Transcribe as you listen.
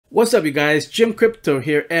What's up, you guys? Jim Crypto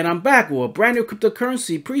here, and I'm back with a brand new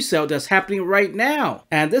cryptocurrency pre-sale that's happening right now.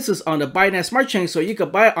 And this is on the Binance Smart Chain, so you can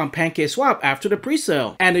buy it on PancakeSwap after the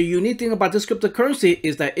pre-sale. And the unique thing about this cryptocurrency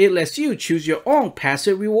is that it lets you choose your own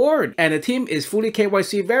passive reward. And the team is fully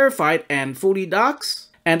KYC verified and fully doxed.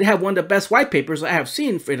 And they have one of the best white papers I have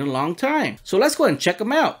seen for in a long time. So let's go ahead and check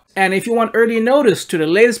them out. And if you want early notice to the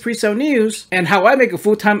latest pre-sale news and how I make a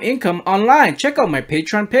full-time income online, check out my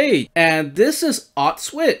Patreon page. And this is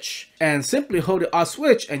ALTSWITCH. And simply hold the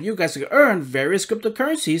ALTSWITCH and you guys can earn various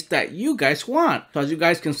cryptocurrencies that you guys want. So as you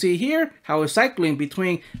guys can see here, how it's cycling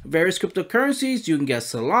between various cryptocurrencies. You can get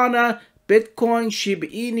Solana, Bitcoin, Shiba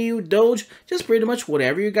Inu, Doge, just pretty much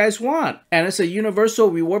whatever you guys want. And it's a universal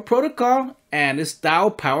reward protocol and it's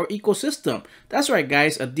DAO power ecosystem. That's right,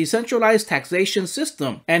 guys, a decentralized taxation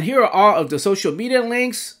system. And here are all of the social media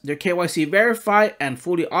links. They're KYC verified and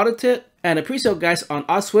fully audited. And the presale, guys, on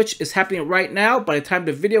ALTSWITCH is happening right now by the time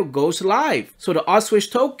the video goes live. So the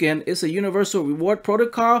ALTSWITCH token is a universal reward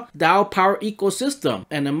protocol DAO power ecosystem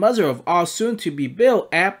and the mother of all soon to be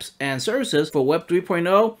built apps and services for Web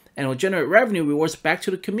 3.0, and will generate revenue rewards back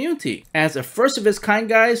to the community. As a first of its kind,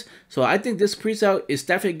 guys, so I think this presale is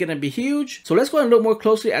definitely going to be huge. So let's go and look more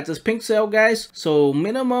closely at this pink sale, guys. So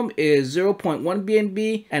minimum is 0.1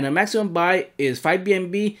 BNB and the maximum buy is 5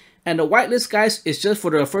 BNB. And the whitelist, guys, is just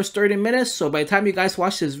for the first 30 minutes. So by the time you guys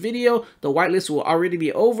watch this video, the whitelist will already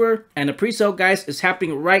be over. And the pre-sale, guys, is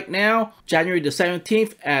happening right now, January the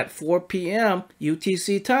 17th at 4 p.m.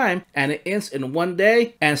 UTC time. And it ends in 1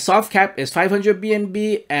 day. And soft cap is 500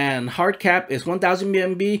 BNB and hard cap is 1000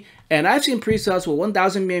 BNB. And I've seen pre-sales with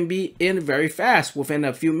 1000 BNB in very fast, within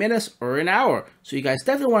a few minutes or an hour. So you guys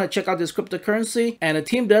definitely want to check out this cryptocurrency. And the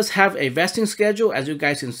team does have a vesting schedule, as you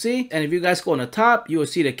guys can see. And if you guys go on the top, you will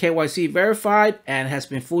see the KYC verified and has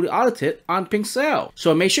been fully audited on pink sale.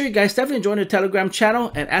 So make sure you guys definitely join the Telegram channel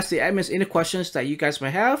and ask the admins any questions that you guys may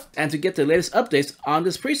have. And to get the latest updates on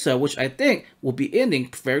this pre-sale, which I think will be ending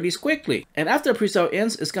fairly quickly. And after the pre-sale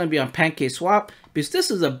ends, it's going to be on PancakeSwap, because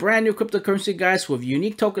this is a brand new cryptocurrency, guys, with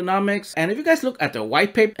unique tokenomics. And if you guys look at the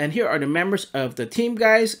white paper, and here are the members of the team,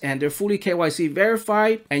 guys, and they're fully KYC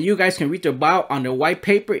verified, and you guys can read their bio on their white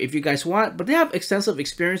paper if you guys want. But they have extensive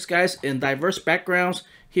experience, guys, in diverse backgrounds.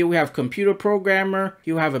 Here we have computer programmer,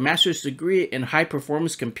 here we have a master's degree in high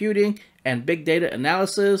performance computing and big data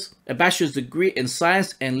analysis, a bachelor's degree in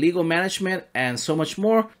science and legal management, and so much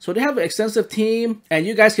more. So they have an extensive team, and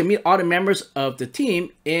you guys can meet all the members of the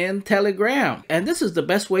team in Telegram. And this is the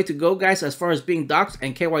best way to go, guys, as far as being doxed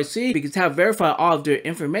and KYC, because they have verified all of their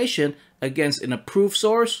information against an approved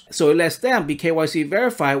source. So it lets them be KYC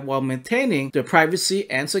verified while maintaining their privacy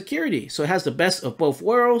and security. So it has the best of both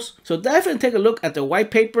worlds. So definitely take a look at the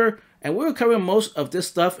white paper. And we're covering most of this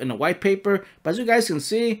stuff in the white paper. But as you guys can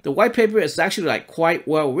see, the white paper is actually like quite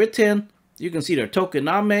well written. You can see their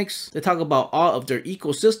tokenomics. They talk about all of their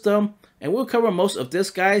ecosystem. And we'll cover most of this,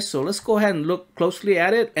 guys. So let's go ahead and look closely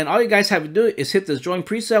at it. And all you guys have to do is hit this join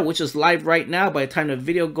presale, which is live right now by the time the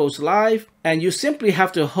video goes live. And you simply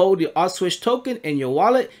have to hold the ALTSWITCH token in your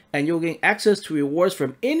wallet, and you'll gain access to rewards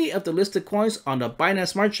from any of the listed coins on the Binance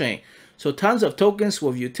Smart Chain. So tons of tokens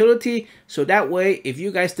with utility. So that way, if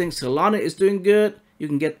you guys think Solana is doing good, you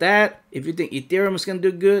can get that. If you think Ethereum is going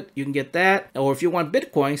to do good, you can get that. Or if you want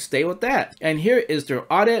Bitcoin, stay with that. And here is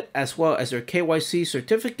their audit as well as their KYC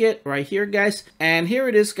certificate right here, guys. And here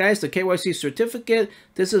it is, guys, the KYC certificate.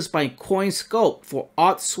 This is by CoinScope for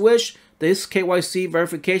ALTSWITCH. This KYC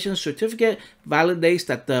verification certificate validates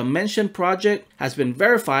that the mentioned project has been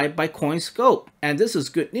verified by CoinScope. And this is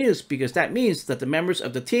good news, because that means that the members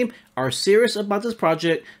of the team are serious about this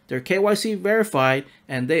project, they're KYC verified,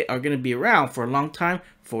 and they are going to be around for a long time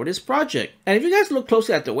for this project. And if you guys look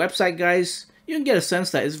closely at the website, guys, you can get a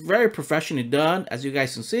sense that it's very professionally done, as you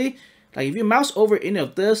guys can see. Like if you mouse over any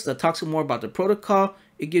of this that talks more about the protocol,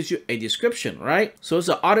 it gives you a description, right? So it's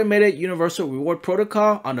an automated universal reward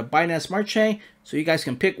protocol on the Binance Smart Chain. So you guys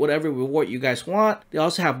can pick whatever reward you guys want. They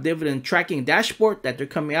also have dividend tracking dashboard that they're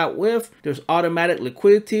coming out with. There's automatic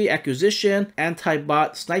liquidity acquisition,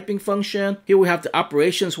 anti-bot sniping function. Here we have the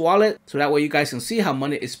operations wallet. So that way you guys can see how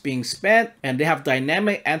money is being spent. And they have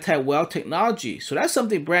dynamic anti-whale technology. So that's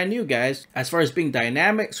something brand new, guys. As far as being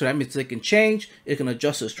dynamic, so that means it can change. It can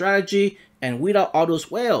adjust the strategy and weed out all those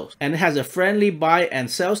whales. And it has a friendly buy and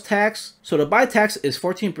sales tax. So the buy tax is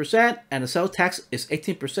 14% and the sales tax is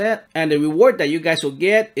 18%. And the reward that you guys will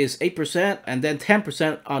get is 8% and then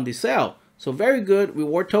 10% on the sale. So very good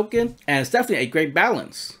reward token, and it's definitely a great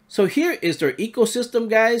balance. So here is their ecosystem,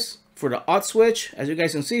 guys, for the ALTSWITCH. As you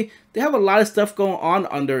guys can see, they have a lot of stuff going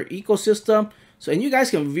on their ecosystem. So, and you guys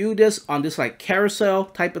can view this on this like carousel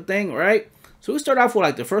type of thing, right? So we start off with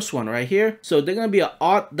like the first one right here. So they're going to be an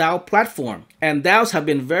alt DAO platform, and DAOs have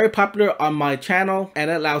been very popular on my channel,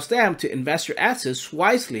 and it allows them to invest your assets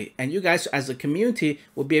wisely, and you guys as a community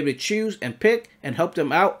will be able to choose and pick and help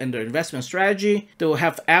them out in their investment strategy. They will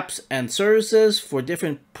have apps and services for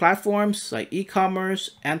different platforms like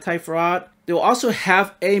e-commerce, anti-fraud. They will also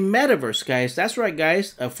have a metaverse, guys. That's right,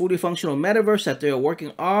 guys, a fully functional metaverse that they are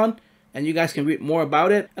working on, and you guys can read more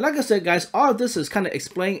about it. And like I said, guys, all of this is kind of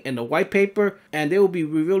explained in the white paper, and they will be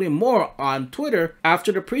revealing more on Twitter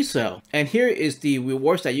after the pre-sale. And here is the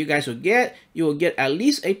rewards that you guys will get. You will get at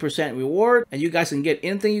least 8% reward, and you guys can get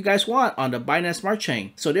anything you guys want on the Binance Smart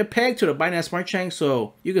Chain. So they're pegged to the Binance Smart Chain,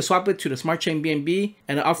 so you can swap it to the Smart Chain BNB,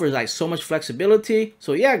 and it offers like so much flexibility.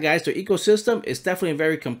 So yeah, guys, their ecosystem is definitely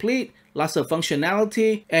very complete. Lots of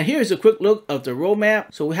functionality. And here's a quick look of the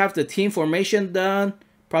roadmap. So we have the team formation done,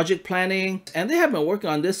 project planning, and they have been working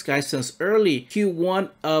on this, guys, since early Q1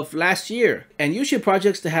 of last year. And usually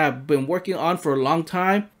projects they have been working on for a long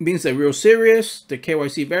time means they're real serious, they're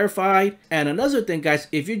KYC verified. And another thing, guys,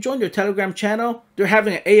 if you join their Telegram channel, they're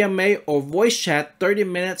having an AMA or voice chat 30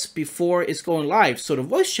 minutes before it's going live. So the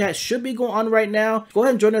voice chat should be going on right now. Go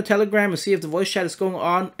ahead and join their Telegram and see if the voice chat is going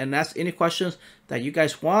on, and ask any questions that you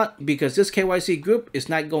guys want, because this KYC group is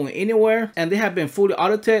not going anywhere, and they have been fully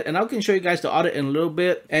audited, and I can show you guys the audit in a little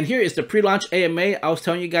bit. And here is the pre-launch AMA I was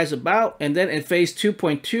telling you guys about. And then in phase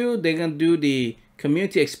 2.2, they're gonna do the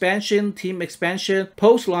community expansion, team expansion,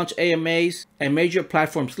 post-launch AMAs, and major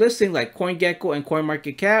platforms listing like CoinGecko and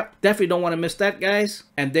CoinMarketCap. Definitely don't want to miss that, guys.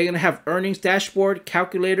 And they're gonna have earnings dashboard,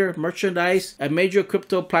 calculator, merchandise, a major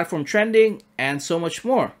crypto platform trending, and so much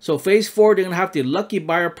more. So phase 4, they're gonna have the Lucky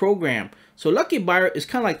Buyer program. So Lucky Buyer is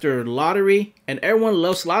kind of like their lottery, and everyone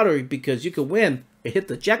loves lottery because you can win and hit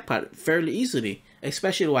the jackpot fairly easily,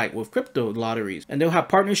 especially like with crypto lotteries. And they'll have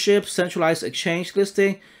partnerships, centralized exchange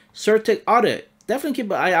listing, Certic audit. Definitely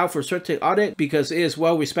keep an eye out for Certic audit because it is a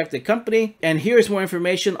well-respected company. And here's more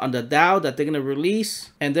information on the DAO that they're going to release.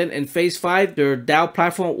 And then in phase 5, their DAO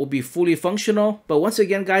platform will be fully functional. But once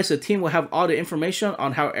again, guys, the team will have all the information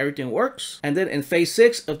on how everything works. And then in phase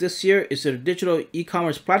 6 of this year is their digital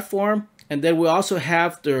e-commerce platform. And then we also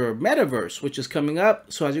have their metaverse, which is coming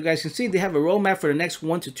up. So as you guys can see, they have a roadmap for the next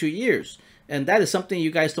 1 to 2 years. And that is something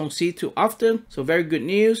you guys don't see too often. So very good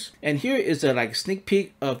news. And here is a like sneak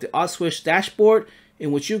peek of the ALTSWITCH dashboard,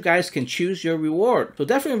 in which you guys can choose your reward. So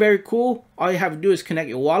definitely very cool. All you have to do is connect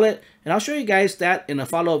your wallet, and I'll show you guys that in a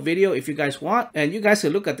follow-up video if you guys want. And you guys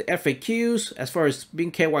can look at the FAQs as far as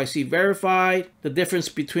being KYC verified, the difference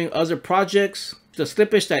between other projects, the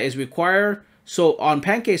slippage that is required. So on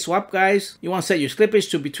PancakeSwap, guys, you want to set your slippage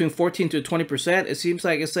to between 14 to 20%, it seems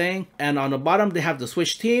like it's saying. And on the bottom, they have the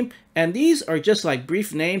Switch team. And these are just like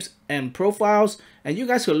brief names and profiles. And you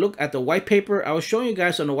guys can look at the white paper. I was showing you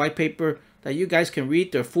guys on the white paper that you guys can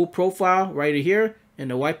read their full profile right here in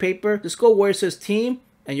the white paper. Just go where it says team,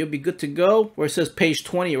 and you'll be good to go. Where it says page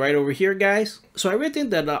 20 right over here, guys. So I really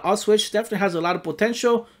think that ALTSWITCH definitely has a lot of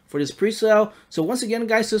potential for this pre-sale. So once again,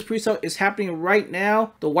 guys, this pre-sale is happening right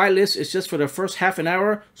now. The whitelist is just for the first half an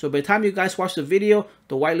hour. So by the time you guys watch the video,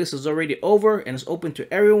 the whitelist is already over and it's open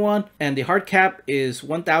to everyone. And the hard cap is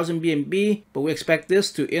 1,000 BNB, but we expect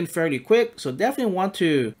this to end fairly quick. So definitely want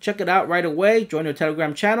to check it out right away. Join our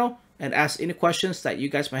Telegram channel and ask any questions that you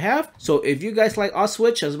guys might have. So if you guys like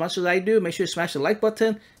ALTSWITCH as much as I do, make sure you smash the like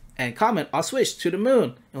button and comment ALTSWITCH to the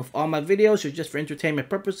moon. And with all my videos are just for entertainment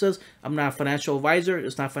purposes. I'm not a financial advisor.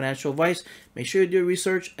 It's not financial advice. Make sure you do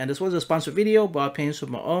research. And this was a sponsored video, but I'm paying for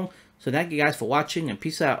my own. So thank you guys for watching, and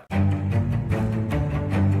peace out.